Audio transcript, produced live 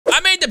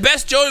the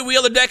best Joey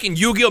Wheeler deck in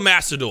Yu-Gi-Oh!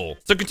 Master Duel.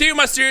 So continue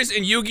my series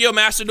in Yu-Gi-Oh!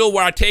 Master Duel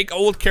where I take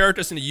old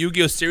characters in the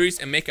Yu-Gi-Oh! Series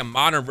and make a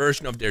modern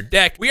version of their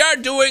deck. We are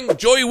doing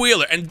Joey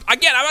Wheeler. And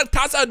again, I'm gonna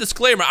toss out a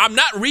disclaimer. I'm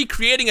not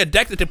recreating a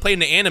deck that they play in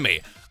the anime.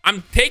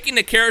 I'm taking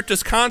the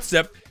character's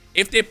concept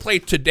if they play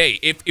today.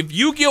 If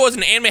Yu-Gi-Oh! Was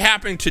an anime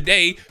happening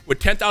today with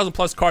 10,000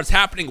 plus cards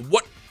happening,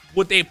 what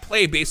would they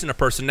play based on their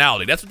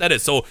personality? That's what that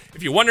is. So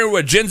if you're wondering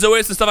what Jinzo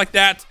is and stuff like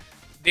that,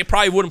 they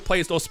probably wouldn't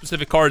place those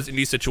specific cards in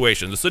these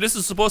situations. So this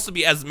is supposed to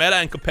be as meta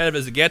and competitive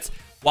as it gets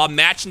while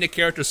matching the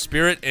character's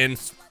spirit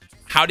and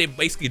how they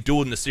basically do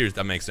it in the series.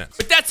 That makes sense.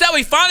 With that said,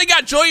 we finally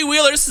got Joey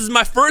Wheeler. This is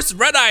my first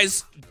Red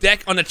Eyes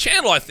deck on the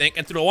channel, I think.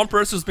 And through the one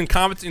person who's been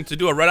commenting to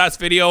do a Red Eyes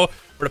video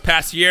for the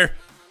past year.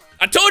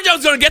 I told you I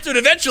was going to get to it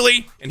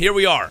eventually, and here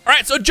we are. All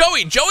right, so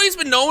Joey's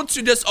been known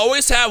to just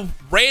always have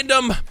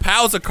random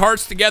piles of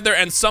cards together,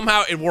 and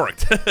somehow it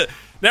worked.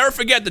 Never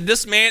forget that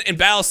this man in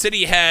Battle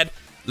City had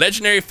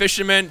Legendary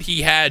Fisherman,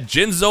 he had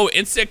Jinzo,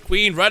 Insect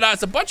Queen, Red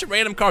Eyes, a bunch of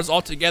random cards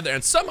all together,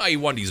 and somehow he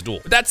won these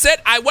duels. With that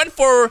said, I went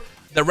for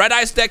the Red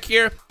Eyes deck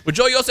here. With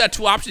Joey, you also had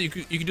two options.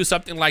 You could do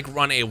something like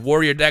run a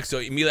warrior deck, so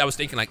immediately I was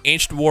thinking like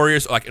Ancient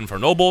Warriors or like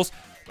Infernobles.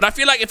 But I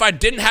feel like if I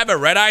didn't have a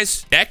Red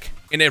Eyes deck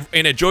in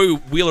a Joey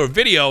Wheeler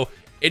video,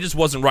 it just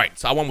wasn't right.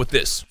 So I went with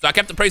this. So I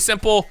kept it pretty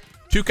simple.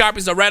 2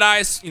 copies of Red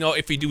Eyes. You know,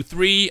 if we do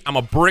 3, I'm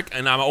a brick,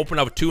 and I'm gonna open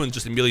up 2 and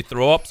just immediately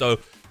throw up. So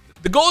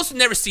the goal is to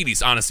never see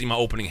these, honestly, in my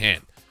opening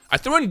hand. I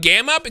threw in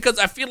Gamma because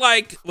I feel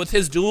like with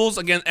his duels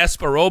against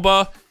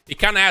Esperoba, he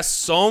kind of has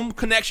some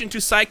connection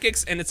to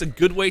Psychics, and it's a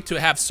good way to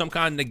have some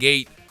kind of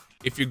negate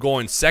if you're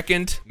going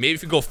second. Maybe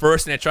if you go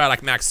first and they try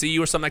like Max C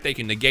or something like that, you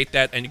can negate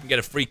that, and you can get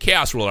a free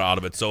Chaos Ruler out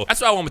of it. So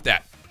that's why I went with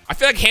that. I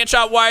feel like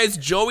handshot-wise,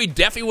 Joey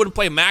definitely wouldn't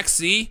play Max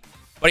C,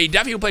 but he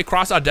definitely would play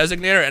Crossout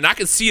Designator, and I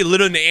can see it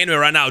literally in the anime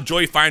right now,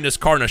 Joey finding this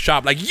card in the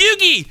shop, like,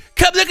 Yugi,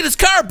 come look at this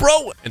card,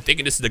 bro! And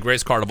thinking this is the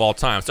greatest card of all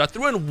time. So I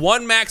threw in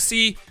 1 Max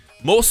C,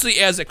 mostly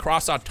as a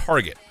Crossout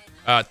target.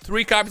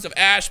 3 copies of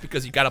Ash,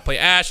 because you gotta play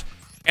Ash.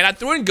 And I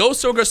threw in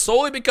Ghost Ogre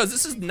solely because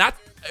this is not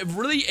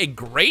really a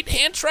great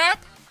hand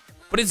trap,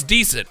 but it's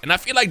decent. And I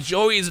feel like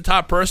Joey is the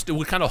type of person who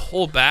would kind of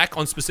hold back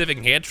on specific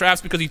hand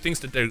traps because he thinks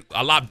that they're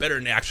a lot better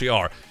than they actually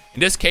are. In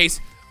this case,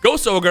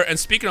 Ghost Ogre, and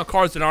speaking of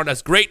cards that aren't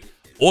as great,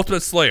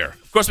 Ultimate Slayer.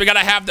 Of course, we gotta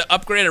have the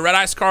upgraded Red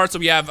Eyes card, so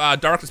we have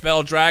Darkness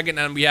Metal Dragon,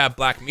 and we have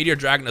Black Meteor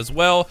Dragon as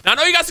well. Now, I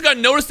know you guys are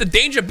gonna notice the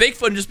Danger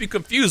Bigfoot and just be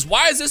confused.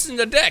 Why is this in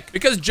the deck?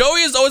 Because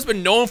Joey has always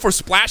been known for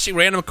splashing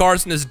random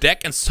cards in his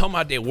deck, and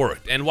somehow they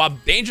worked. And while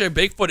Danger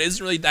Bigfoot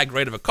isn't really that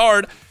great of a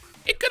card,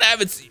 it could have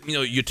its, you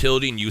know,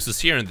 utility and uses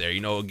here and there. You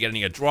know,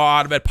 getting a draw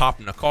out of it,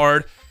 popping a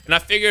card. And I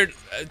figured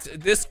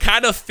this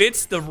kind of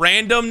fits the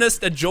randomness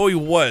that Joey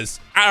was.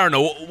 I don't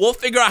know. We'll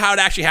figure out how it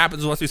actually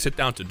happens once we sit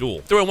down to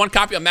duel. Threw in 1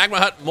 copy of Magma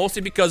Hut,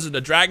 mostly because of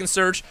the Dragon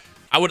Search.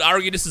 I would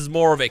argue this is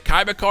more of a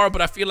Kaiba card,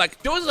 but I feel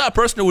like Joey's a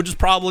person who would just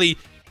probably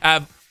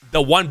have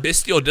the 1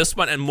 Bestial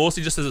Discipline and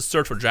mostly just as a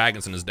search for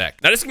dragons in his deck.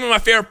 Now, this is going to be my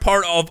favorite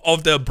part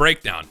of the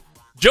breakdown.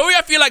 Joey,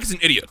 I feel like, is an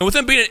idiot. And with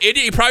him being an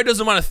idiot, he probably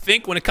doesn't want to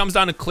think when it comes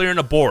down to clearing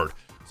a board.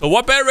 So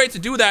what better way to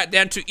do that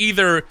than to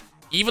either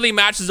evenly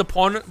match his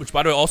opponent, which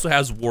by the way also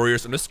has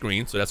warriors on the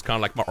screen, so that's kind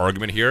of like my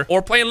argument here,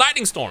 or playing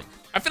Lightning Storm.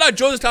 I feel like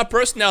Joe's the type of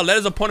person now let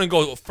his opponent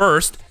go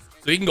first,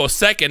 so he can go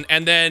second,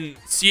 and then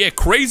see a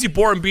crazy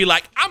board and be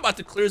like, I'm about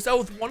to clear this out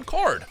with 1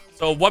 card.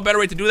 So what better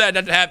way to do that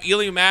than to have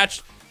evenly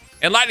matched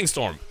and Lightning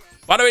Storm.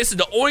 By the way, this is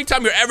the only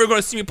time you're ever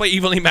going to see me play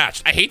evenly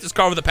matched. I hate this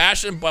card with a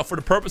passion, but for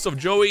the purpose of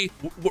Joey,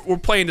 we're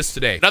playing this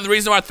today. Another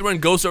reason why I threw in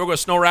Ghost Ogre or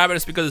Snow Rabbit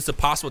is because it's a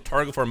possible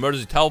target for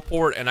emergency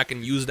teleport, and I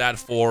can use that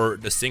for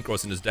the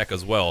Synchros in this deck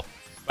as well.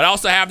 But I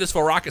also have this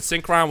for Rocket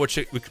Synchron, which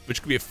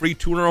could be a free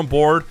tuner on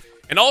board,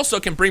 and also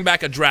can bring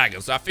back a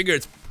dragon. So I figure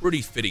it's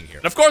pretty fitting here.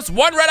 And of course,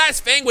 1 Red Eyes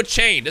Fang with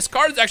Chain. This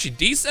card is actually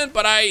decent,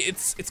 but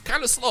it's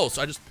kind of slow,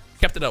 so I just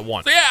kept it at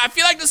 1. So yeah, I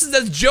feel like this is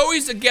as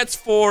Joey's it gets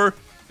for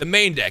the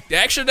main deck. The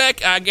extra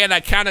deck, again, I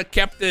kind of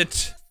kept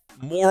it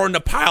more on the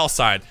pile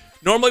side.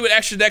 Normally with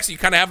extra decks, you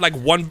kind of have like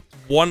one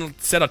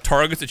set of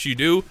targets that you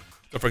do.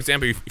 So for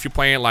example, if you're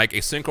playing like a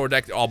Synchro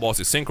deck, they're all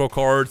mostly Synchro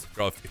cards.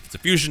 Or if it's a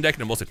Fusion deck,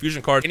 they're mostly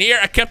Fusion cards. And here,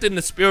 I kept it in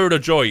the spirit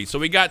of Joey. So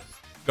we got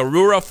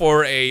Garura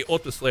for a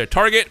Ultimate Slayer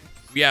target.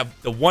 We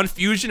have the 1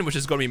 Fusion, which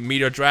is going to be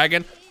Meteor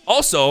Dragon.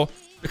 Also,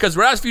 because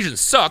Red Eyes Fusion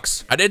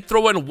sucks, I did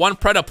throw in 1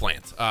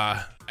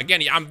 Predaplant.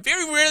 Again, I'm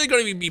very rarely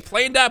going to be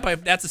playing that, but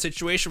if that's a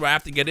situation where I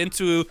have to get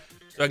into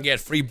so I can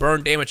get free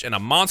burn damage and a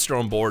monster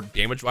on board,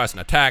 damage-wise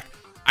and attack,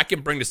 I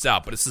can bring this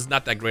out, but this is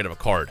not that great of a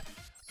card.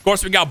 Of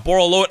course, we got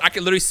Borreload. I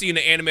can literally see in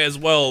the anime as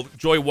well,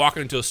 Joey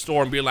walking into a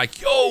store and being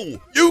like, yo,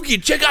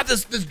 Yugi, check out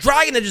this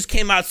dragon that just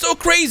came out. It's so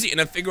crazy. And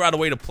then figure out a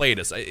way to play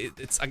this.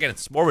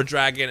 It's more of a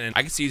dragon, and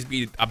I can see it's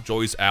being up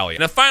Joey's alley.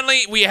 And then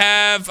finally, we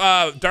have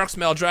Dark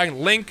Smell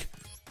Dragon Link.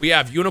 We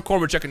have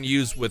Unicorn, which I can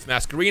use with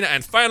Masquerena.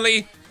 And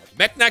finally,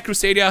 Mech Knight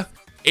Crusadia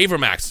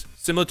Avermax.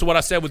 Similar to what I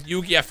said with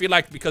Yugi, I feel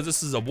like because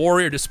this is a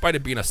warrior, despite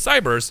it being a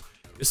Cybers,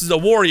 this is a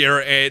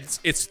warrior, and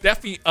it's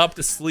definitely up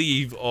the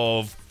sleeve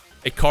of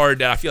a card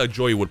that I feel like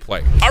Joey would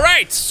play. All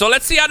right, so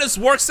let's see how this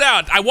works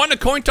out. I won a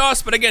coin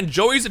toss, but again,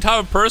 Joey's the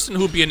type of person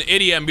who'd be an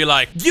idiot and be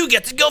like, you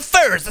get to go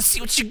first. Let's see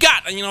what you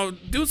got. And, you know,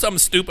 do something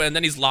stupid, and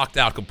then he's locked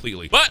out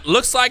completely. But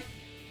looks like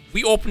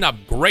we opened up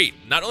great.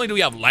 Not only do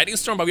we have Lightning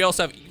Storm, but we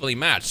also have Evenly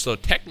Matched. So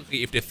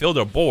technically, if they fill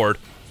their board,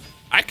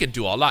 I could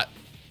do a lot.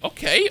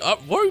 Okay,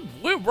 where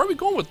are we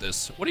going with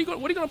this? What are you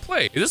gonna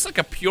play? Is this like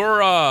a pure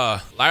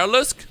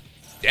Lyrilisk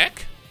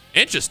deck?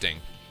 Interesting.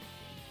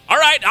 All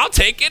right, I'll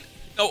take it.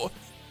 Oh,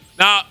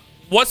 now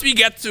once we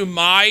get to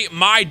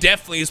my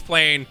definitely is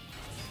playing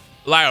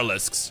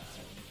Lyrilisks.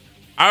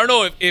 I don't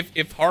know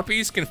if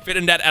Harpies can fit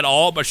in that at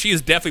all, but she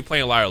is definitely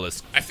playing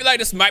Lyrilisk. I feel like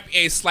this might be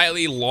a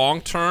slightly long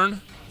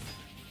turn.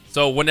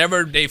 So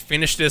whenever they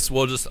finish this,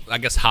 we'll just, I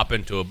guess, hop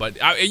into it. But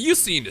you've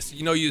seen this.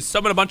 You know, you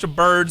summon a bunch of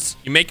birds,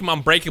 you make them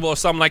unbreakable or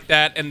something like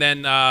that, and then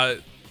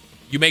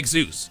you make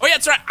Zeus. Oh yeah,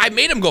 that's right. I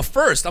made him go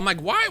first. I'm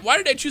like, why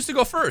did I choose to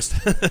go first?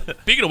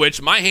 Speaking of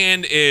which, my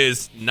hand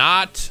is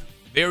not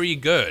very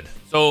good.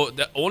 So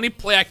the only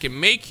play I can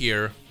make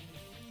here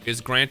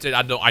is, granted,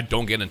 I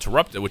don't get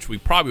interrupted, which we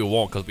probably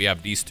won't because we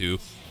have these two.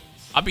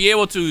 I'll be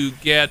able to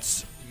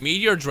get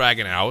Meteor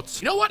Dragon out.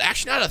 You know what?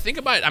 Actually, now that I think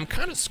about it, I'm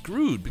kind of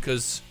screwed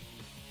because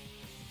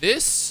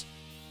this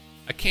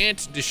I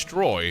can't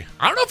destroy.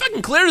 I don't know if I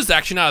can clear this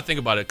actually now that I think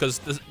about it, because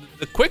the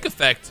quick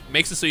effect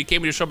makes it so you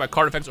can't be destroyed by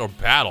card effects or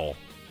battle.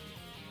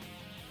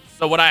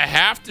 So what I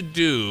have to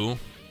do,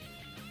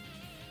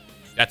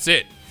 that's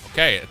it.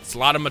 Okay, it's a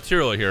lot of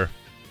material here.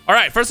 All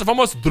right, first and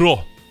foremost,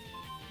 draw.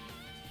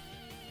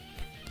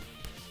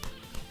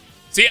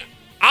 See,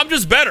 I'm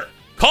just better.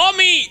 Call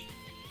me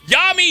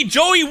Yami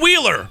Joey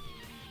Wheeler.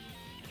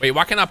 Wait,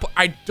 why can't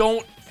I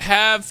don't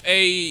have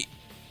a...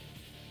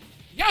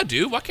 Yeah,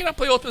 dude, why can't I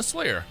play Ultimate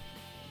Slayer?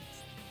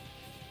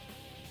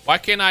 Why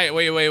can't I...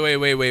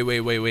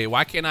 Wait.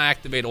 Why can't I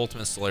activate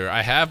Ultimate Slayer?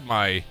 I have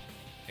my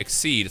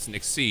Exceed. It's an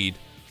Exceed.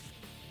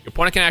 Your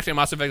opponent can activate a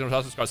monster effect on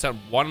the top card. Set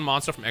one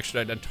monster from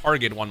extra deck, then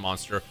target one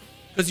monster.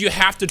 Because you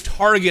have to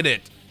target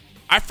it.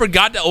 I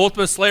forgot that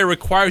Ultimate Slayer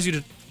requires you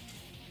to...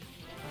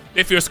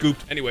 If you're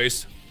scooped.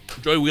 Anyways,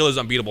 Joey Wheeler is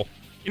unbeatable.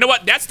 You know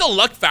what? That's the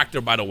luck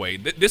factor, by the way.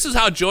 This is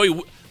how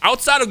Joey...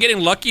 Outside of getting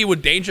lucky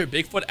with Danger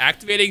Bigfoot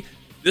activating...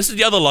 This is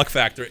the other luck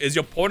factor, is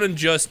your opponent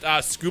just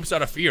scoops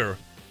out of fear.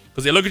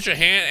 Because they look at your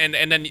hand,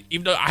 and then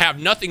even though I have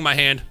nothing in my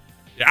hand,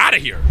 they're out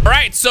of here. All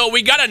right, so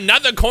we got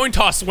another coin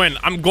toss win.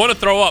 I'm going to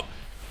throw up.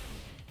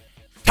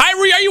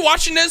 Tyree, are you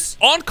watching this?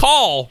 On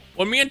call,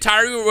 when me and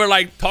Tyree were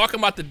like talking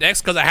about the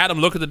decks, because I had him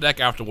look at the deck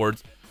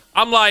afterwards,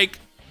 I'm like,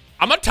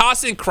 I'm going to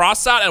toss in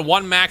Cross Out and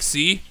one Max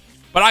C,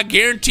 but I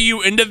guarantee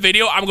you in the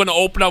video, I'm going to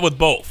open up with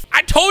both.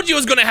 I told you it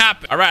was going to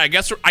happen. All right, I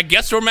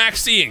guess we're Max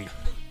C'ing.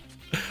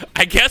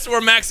 I guess we're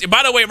max.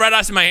 By the way, Red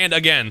Ice in my hand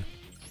again.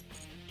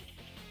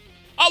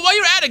 Oh, while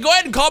you're at it, go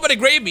ahead and call by the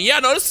grave me. Yeah,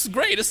 no, this is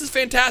great. This is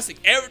fantastic.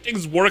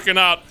 Everything's working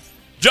out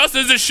just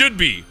as it should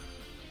be.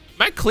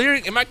 Am I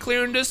clearing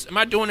this? Am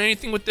I doing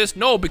anything with this?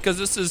 No, because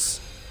this is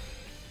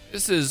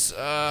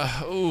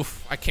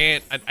oof. I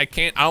can't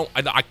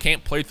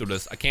play through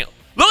this. I can't.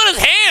 Look at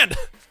his hand.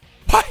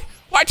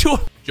 Why two?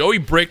 Joey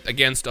bricked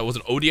against, was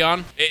it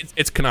Odeon?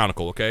 It's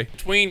canonical, okay?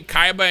 Between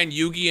Kaiba and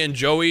Yugi and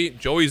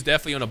Joey's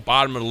definitely on the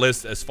bottom of the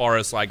list as far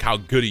as like how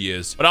good he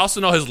is. But I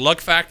also know his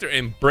luck factor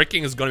in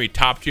bricking is gonna be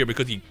top tier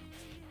because he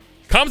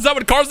comes up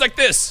with cards like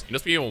this. You know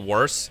what's even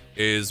worse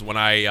is when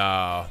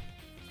I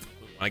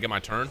get my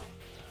turn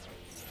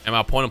and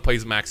my opponent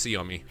plays Max C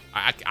on me.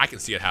 I can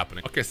see it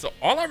happening. Okay, so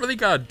all I really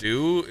gotta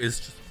do is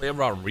just play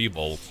around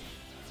Revolt.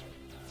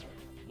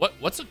 What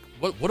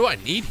do I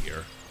need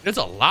here? There's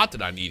a lot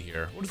that I need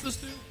here. What does this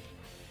do?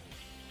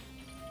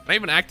 Can I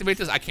even activate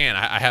this? I can.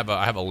 I have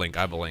a link.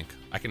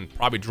 I can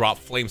probably drop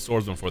Flame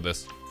Swordsman for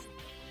this.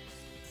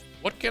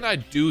 What can I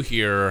do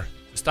here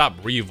to stop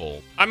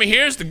Revolt? I mean,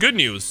 here's the good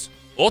news.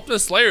 Ultimate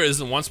Slayer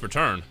isn't once per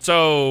turn.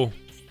 So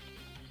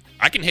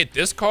I can hit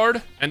this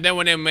card, and then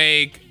when they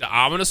make the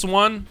ominous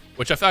one,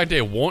 which I feel like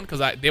they won't,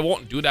 because they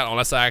won't do that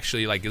unless I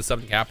actually like get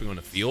something happening on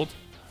the field.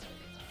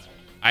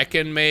 I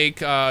can make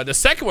the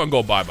second one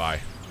go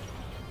bye-bye.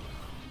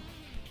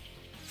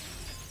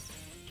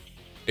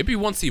 Maybe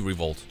 1C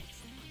Revolt.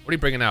 What are you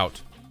bringing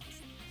out?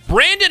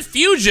 Branded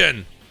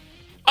Fusion.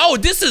 Oh,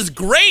 this is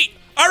great.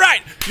 All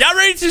right, y'all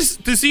ready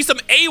to see some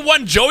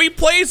A1 Joey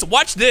plays?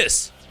 Watch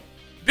this.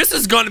 This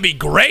is gonna be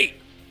great.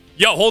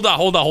 Yo, hold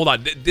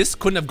on. This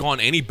couldn't have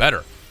gone any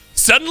better.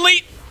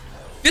 Suddenly,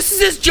 this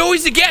is as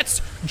Joey's it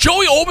gets.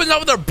 Joey opens up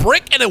with a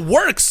brick and it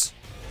works.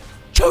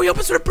 Joey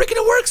opens with a brick and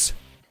it works.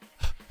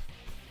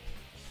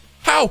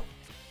 How?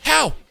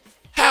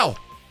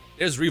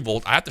 There's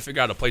Revolt. I have to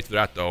figure out a play through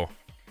that though.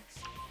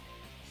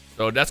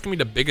 So that's gonna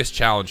be the biggest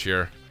challenge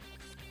here.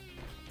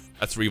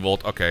 That's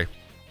Revolt, okay.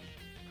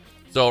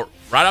 So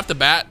right off the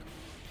bat,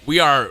 we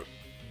are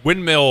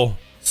windmill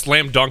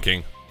slam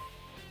dunking.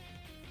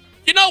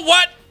 You know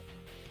what?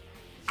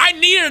 I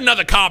needed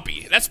another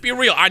copy. Let's be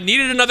real. I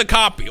needed another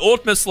copy.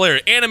 Ultimate Slayer,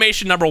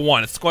 animation number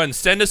 1. Let's go ahead and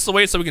send this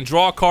away so we can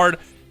draw a card.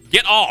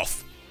 Get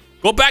off.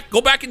 Go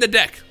back in the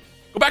deck.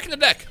 Go back in the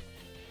deck.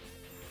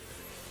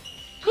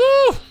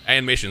 Woo!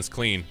 Animation's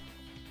clean.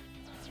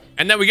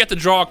 And then we get to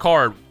draw a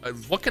card.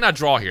 What can I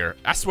draw here?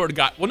 I swear to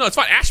God. Well, no, it's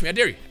fine. Ash me, I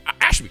dare you.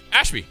 Ash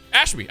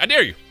me, I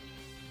dare you.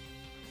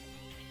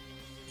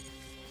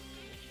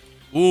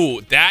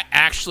 Ooh, that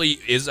actually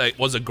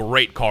was a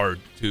great card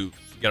to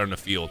get on the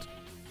field.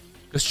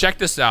 Let's check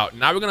this out.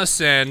 Now we're gonna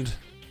send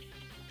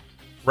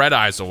Red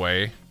Eyes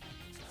away.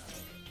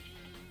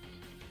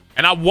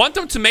 And I want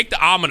them to make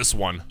the ominous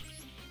one.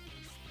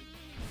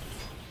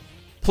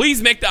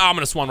 Please make the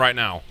ominous one right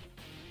now.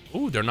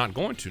 Ooh, they're not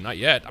going to. Not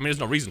yet. I mean, there's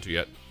no reason to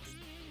yet.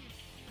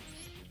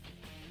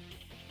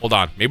 Hold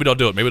on. Maybe they'll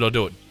do it. Maybe they'll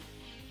do it.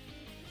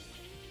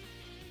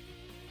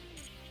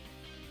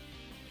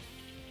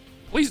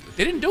 Please,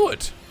 they didn't do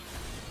it.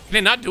 Can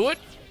they not do it?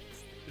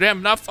 Do they have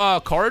enough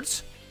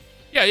cards?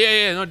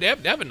 Yeah. No, they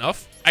have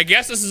enough. I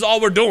guess this is all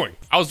we're doing.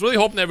 I was really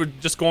hoping they were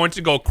just going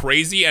to go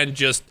crazy and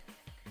just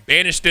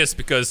banish this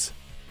because...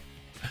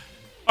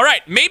 All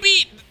right,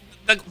 maybe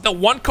the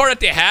one card that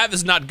they have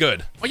is not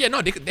good. Oh yeah,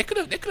 no, they could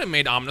have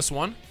made ominous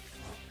one.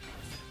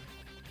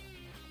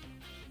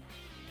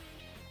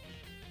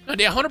 No,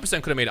 they 100%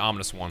 could have made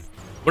ominous one.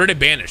 What did they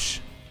banish?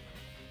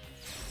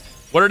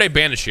 What did they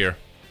banish here?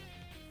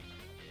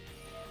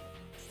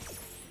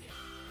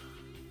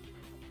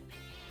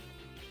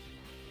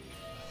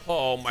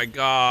 Oh my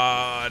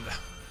God.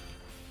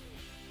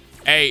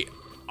 Hey,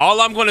 all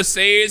I'm gonna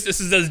say is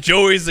this is as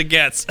Joey as it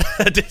gets.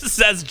 This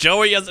is as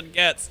Joey as it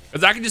gets.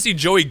 Cause I can just see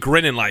Joey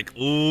grinning like,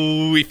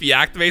 ooh, if he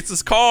activates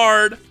this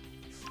card.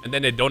 And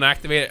then they don't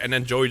activate it, and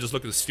then Joey just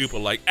looking stupid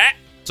like, eh.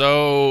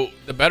 So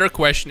the better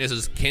question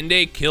is can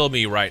they kill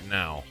me right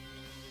now?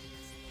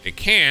 They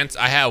can't.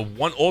 I have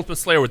one Ultimate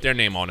Slayer with their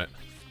name on it.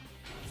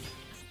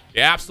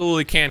 They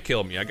absolutely can't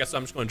kill me. I guess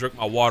I'm just gonna drink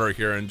my water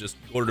here and just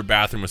go to the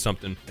bathroom or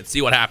something and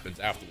see what happens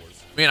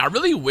afterwards. Man, I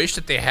really wish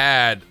that they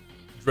had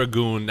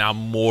Dragoon now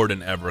more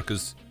than ever,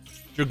 because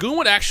Dragoon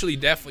would actually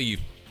definitely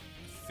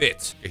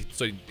fit.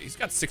 So he's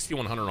got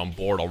 6,100 on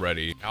board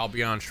already.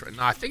 Albion,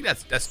 no, I think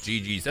that's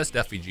GG's. That's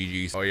definitely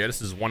GG's. Oh yeah,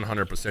 this is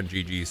 100%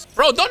 GG's.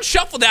 Bro, don't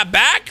shuffle that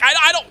back.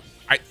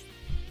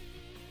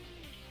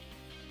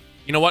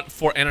 You know what?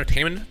 For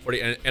entertainment, for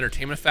the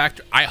entertainment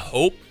factor, I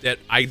hope that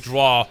I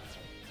draw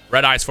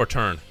Red Eyes for a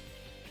turn.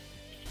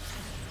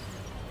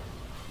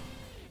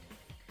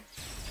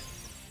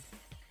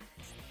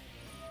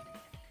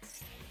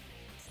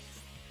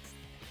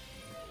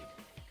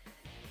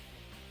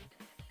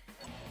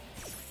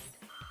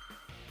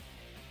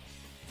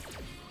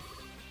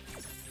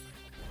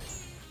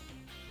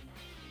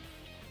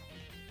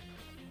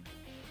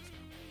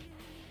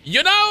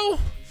 You know?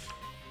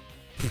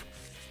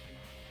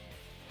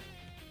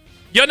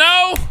 You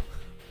know?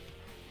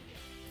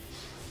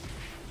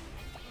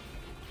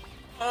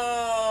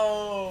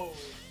 Oh.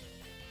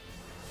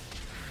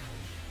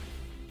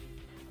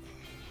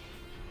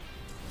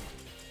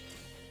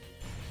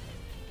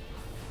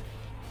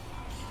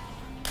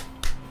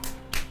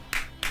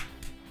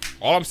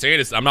 All I'm saying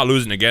is I'm not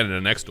losing again in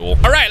the next duel.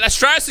 All right, let's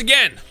try this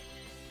again.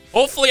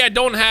 Hopefully I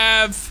don't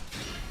have...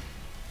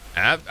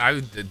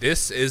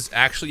 this is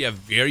actually a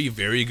very,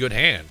 very good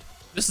hand.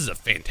 This is a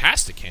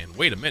fantastic hand.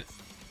 Wait a minute.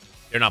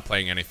 They're not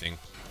playing anything.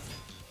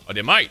 Oh,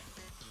 they might.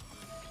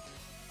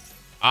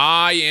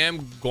 I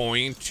am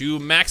going to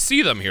max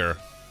C them here.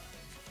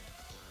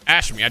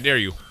 Ash me, I dare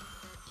you.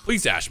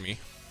 Please ash me.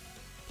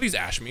 Please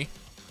ash me.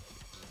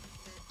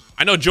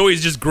 I know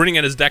Joey's just grinning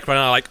at his deck right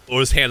now like, oh,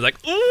 his hand's like,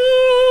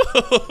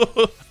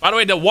 ooh. By the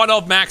way, the one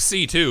of max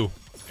C too.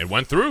 It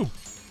went through.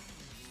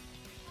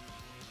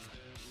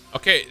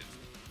 Okay.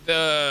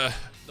 The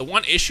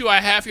one issue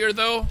I have here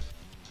though,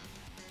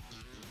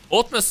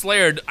 Ultimate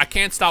Slayer, I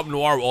can't stop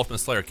Noir with Ultimate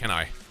Slayer, can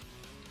I?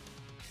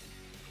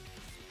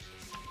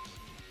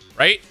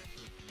 Right?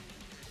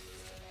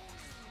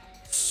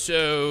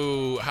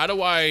 So how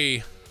do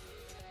I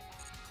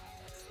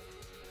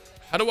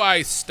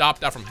stop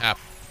that from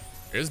happening?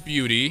 Here's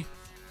Beauty.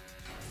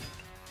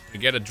 We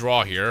get a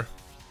draw here.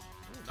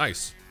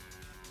 Nice.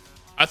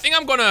 I think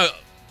I'm gonna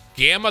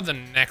Gamma the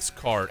next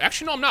card.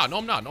 Actually, no, I'm not. No,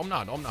 I'm not. No, I'm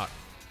not. No, I'm not.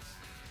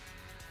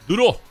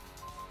 Doodle.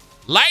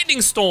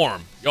 Lightning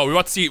Storm. Yo, we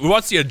want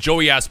to see a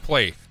Joey ass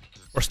play.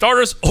 For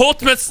starters,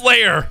 Ultimate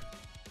Slayer.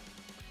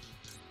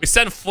 We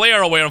sent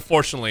Flare away,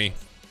 unfortunately.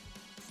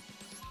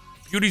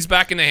 Beauty's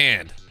back in the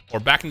hand.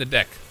 Or back in the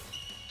deck.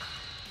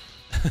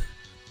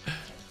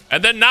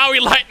 And then now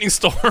we Lightning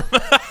Storm.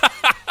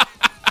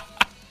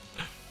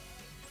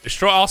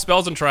 Destroy all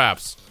spells and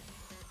traps.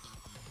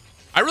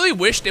 I really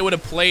wish they would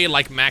have played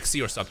like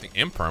Maxi or something.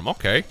 Imperm,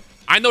 okay.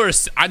 I know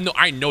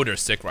they're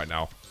sick right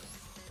now.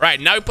 Right,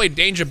 now we play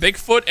Danger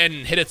Bigfoot and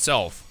hit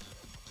itself.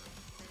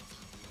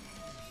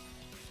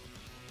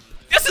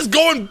 This is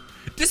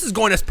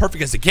going as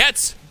perfect as it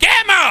gets.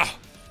 Gamma!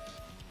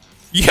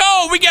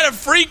 Yo, we get a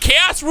free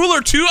Chaos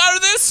Ruler 2 out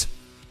of this?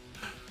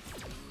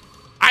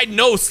 I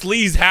know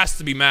Sleaze has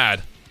to be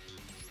mad.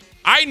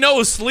 I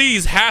know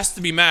Sleaze has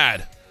to be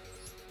mad.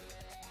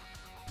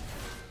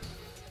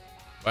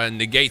 And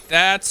negate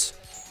that.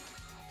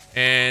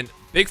 And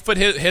Bigfoot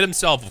hit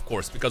himself, of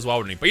course, because why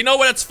wouldn't he? But you know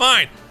what? It's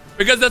fine.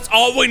 because that's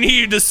all we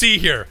needed to see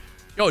here.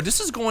 Yo, this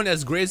is going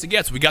as great as it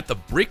gets. We got the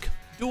brick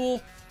duel.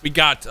 We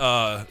got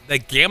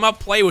the gamma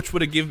play, which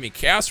would have given me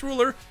Chaos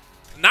Ruler.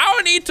 Now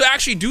I need to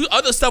actually do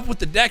other stuff with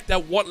the deck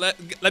that won't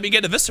let me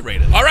get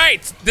eviscerated. All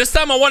right, this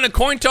time I want a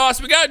coin toss.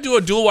 We gotta do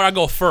a duel where I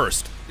go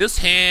first. This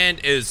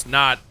hand is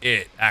not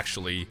it,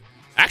 actually.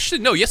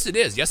 Actually, no, yes it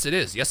is. Yes it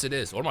is. Yes it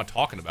is. What am I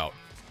talking about?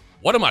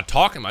 What am I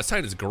talking about? This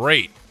hand is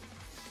great.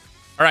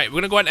 All right,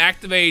 we're gonna go ahead and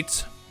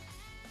activate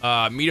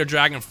Meteor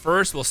Dragon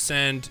first. We'll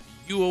send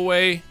you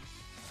away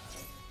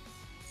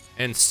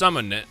and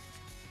summon it.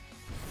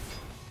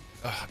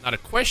 Now the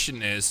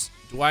question is,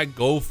 do I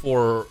go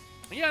for...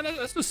 Yeah,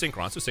 let's do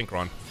Synchron. Let's do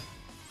Synchron.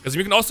 Because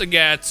we can also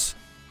get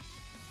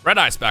Red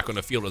Eyes back on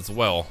the field as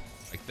well.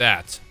 Like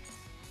that.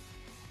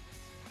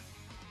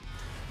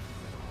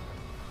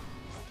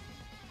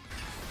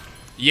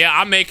 Yeah,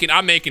 I'm making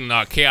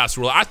Chaos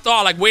Ruler. I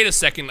thought, like, wait a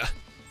second.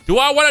 Do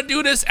I want to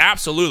do this?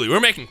 Absolutely. We're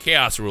making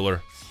Chaos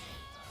Ruler.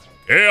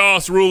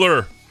 Chaos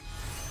Ruler.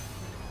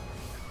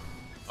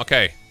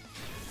 Okay.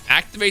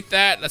 Activate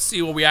that. Let's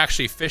see what we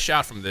actually fish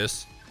out from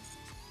this.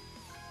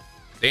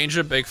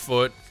 Danger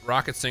Bigfoot.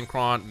 Rocket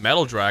Synchron.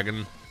 Metal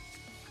Dragon.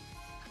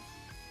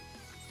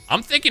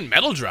 I'm thinking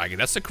Metal Dragon.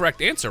 That's the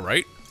correct answer,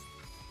 right?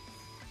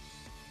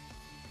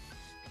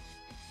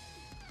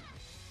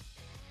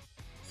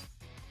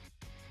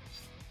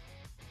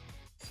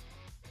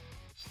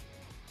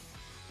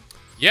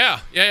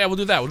 Yeah, we'll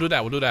do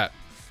that.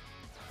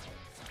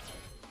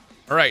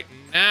 All right,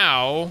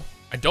 now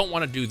I don't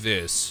want to do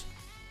this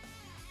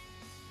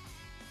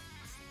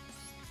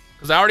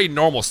because I already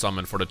normal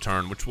summoned for the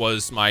turn, which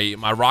was my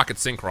Rocket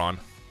Synchron.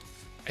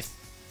 Do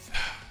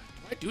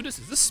I do this?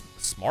 Is this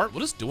smart? Will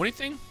this do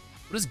anything?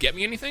 Will this get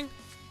me anything?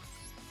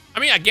 I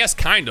mean, I guess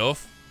kind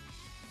of.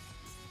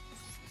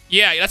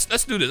 Yeah,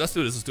 let's do this. Let's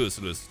do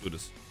this.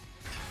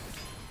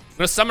 I'm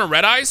gonna summon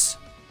Red Eyes.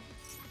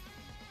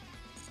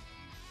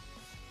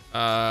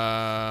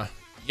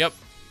 Yep.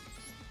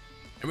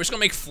 And we're just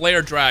gonna make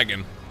Flare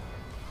Dragon.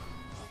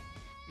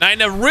 Now,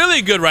 in a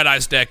really good Red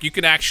Eyes deck, you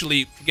can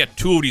actually get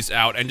 2 of these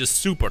out and just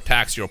super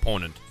tax your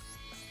opponent.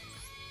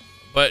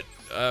 But,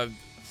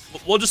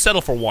 we'll just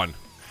settle for 1.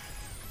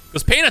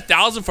 Because paying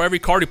 1,000 for every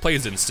card he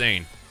plays is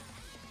insane.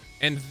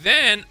 And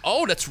then,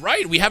 oh, that's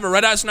right, we have a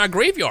Red Eyes in our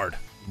graveyard.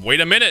 Wait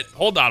a minute,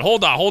 hold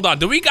on.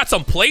 Do we got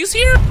some plays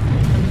here?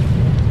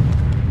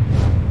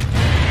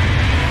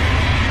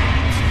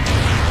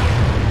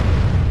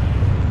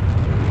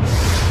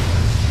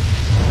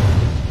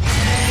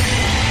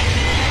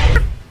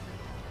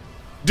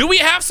 Do we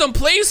have some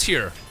plays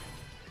here?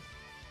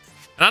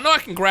 And I know I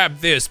can grab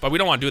this, but we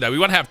don't want to do that. We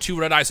want to have 2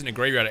 Red Eyes in the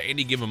graveyard at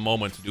any given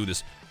moment to do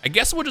this. I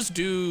guess we'll just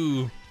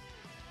do... Do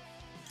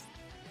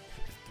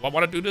I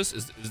want to do this?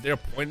 Is there a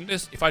point in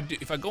this? If I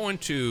go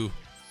into...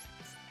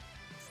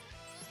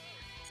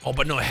 Oh,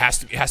 but no, it has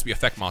to be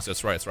Effect Monster.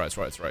 That's right.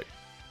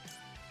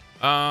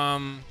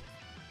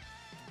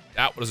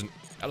 That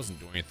doesn't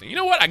do anything. You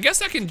know what? I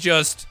guess I can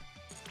just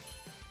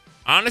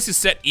honestly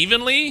set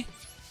evenly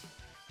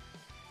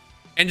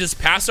and just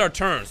pass our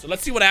turn. So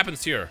let's see what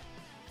happens here.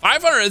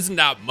 500 isn't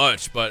that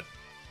much, but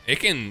it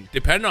can,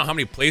 depending on how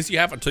many plays you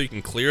have until you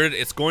can clear it,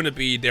 it's going to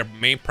be their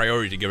main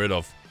priority to get rid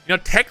of. You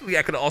know, technically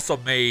I could have also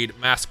made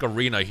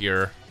Masquerena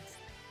here,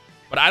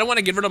 but I don't want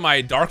to get rid of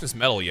my Darkness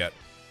Metal yet.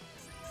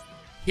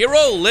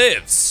 Hero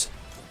lives.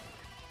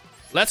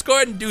 Let's go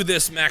ahead and do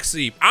this,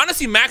 Maxi.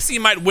 Honestly, Maxi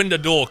might win the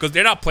duel because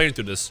they're not playing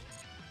through this.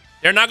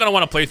 They're not going to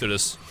want to play through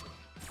this.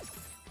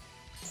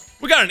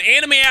 We got an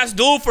anime-ass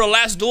duel for the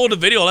last duel of the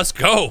video. Let's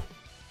go.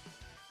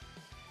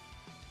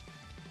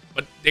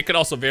 But they could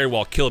also very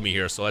well kill me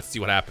here, so let's see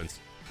what happens.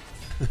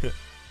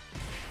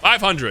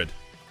 500.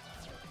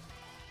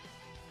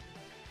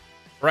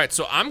 Right,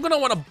 so I'm gonna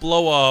want to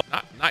blow up.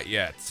 Not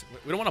yet.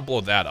 We don't want to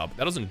blow that up.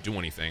 That doesn't do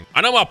anything.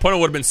 I know my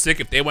opponent would have been sick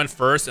if they went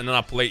first and then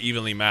I play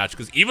Evenly Matched,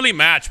 because Evenly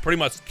Matched pretty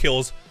much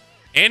kills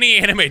any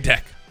anime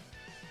deck.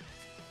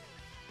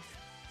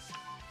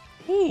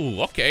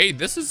 Ooh, okay.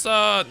 This is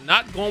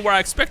not going where I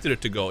expected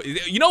it to go.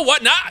 You know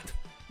what? Now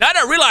that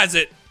I realize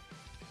it,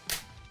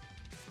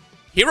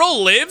 Hero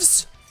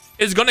Lives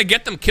is gonna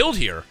get them killed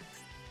here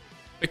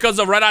because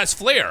of Red Eyes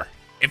Flare.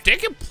 If they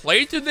can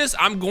play through this,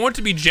 I'm going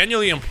to be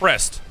genuinely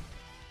impressed.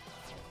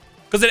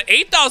 Because at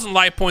 8,000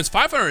 life points,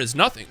 500 is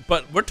nothing.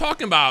 But we're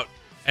talking about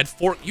at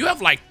 4, you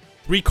have like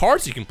 3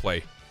 cards you can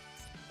play.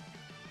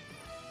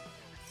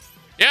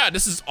 Yeah,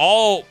 this is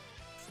all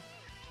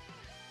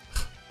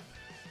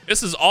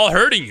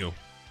hurting you.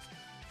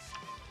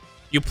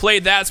 You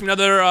played that, it's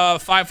another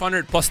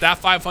 500 plus that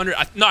 500.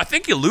 No, I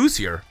think you lose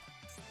here.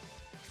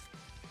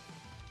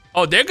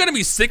 Oh, they're gonna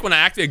be sick when I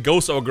activate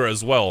Ghost Ogre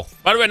as well.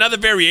 By the way, another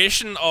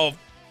variation of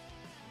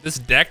this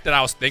deck that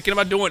I was thinking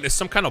about doing is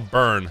some kind of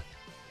burn.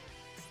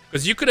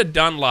 Because you could have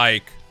done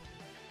like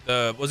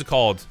the, what's it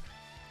called?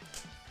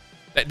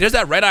 There's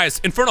that Red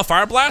Eyes Infernal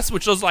Fire Blast,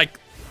 which does like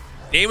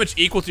damage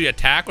equal to the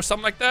attack or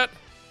something like that.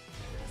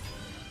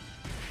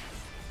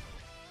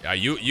 Yeah,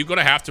 you're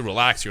gonna have to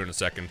relax here in a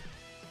second.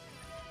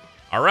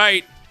 All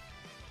right,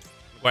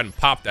 go ahead and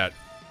pop that.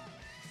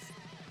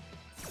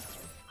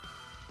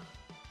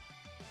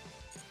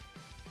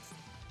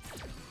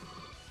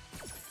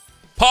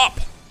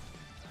 Hop.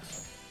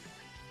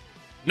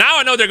 Now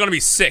I know they're gonna be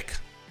sick.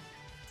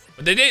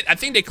 But they did. I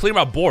think they clear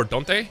my board,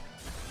 don't they?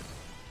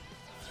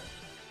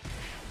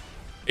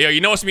 Yeah, you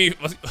know what's me?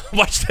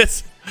 Watch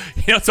this.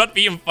 You know what's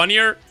even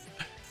funnier?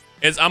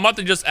 Is I'm about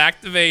to just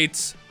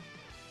activate.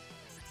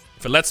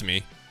 If it lets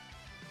me.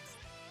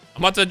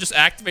 I'm about to just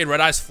activate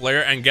Red Eye's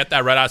Flare and get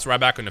that Red Eyes right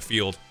back on the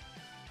field.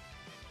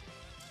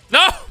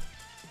 No!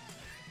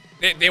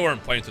 They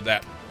weren't playing to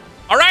that.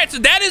 Alright, so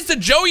that is the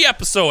Joey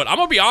episode. I'm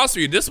gonna be honest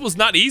with you, this was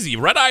not easy.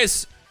 Red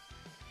Eyes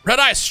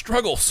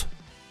struggles.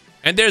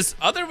 And there's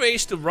other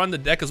ways to run the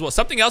deck as well.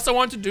 Something else I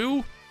wanted to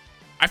do.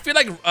 I feel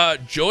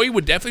like Joey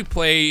would definitely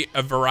play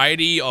a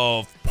variety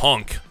of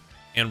Punk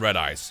and Red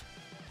Eyes.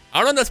 I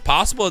don't know if that's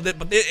possible,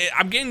 but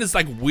I'm getting this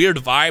like weird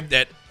vibe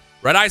that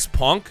Red Eyes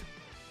Punk,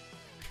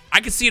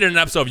 I could see it in an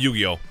episode of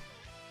Yu-Gi-Oh!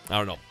 I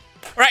don't know.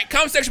 Alright,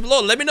 comment section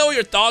below. Let me know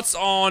your thoughts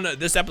on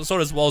this episode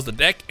as well as the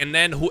deck. And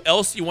then who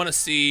else you want to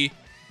see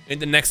in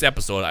the next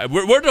episode.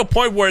 We're to a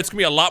point where it's going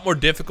to be a lot more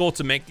difficult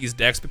to make these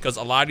decks because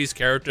a lot of these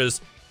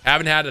characters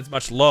haven't had as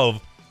much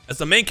love as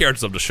the main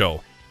characters of the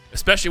show.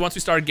 Especially once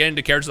we start getting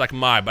to characters like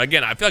Mai. But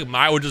again, I feel like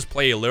Mai would just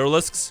play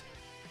Lyralisks,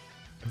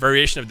 a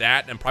variation of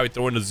that, and probably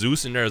throw in the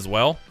Zeus in there as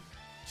well.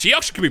 She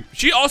also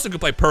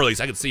could play Pearlies.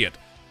 I can see it.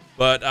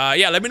 But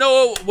yeah, let me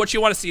know what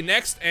you want to see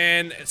next,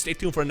 and stay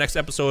tuned for the next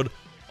episode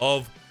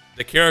of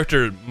the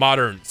Character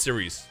Modern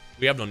series.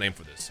 We have no name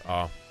for this.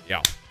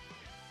 Yeah.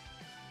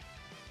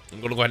 I'm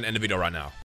gonna go ahead and end the video right now.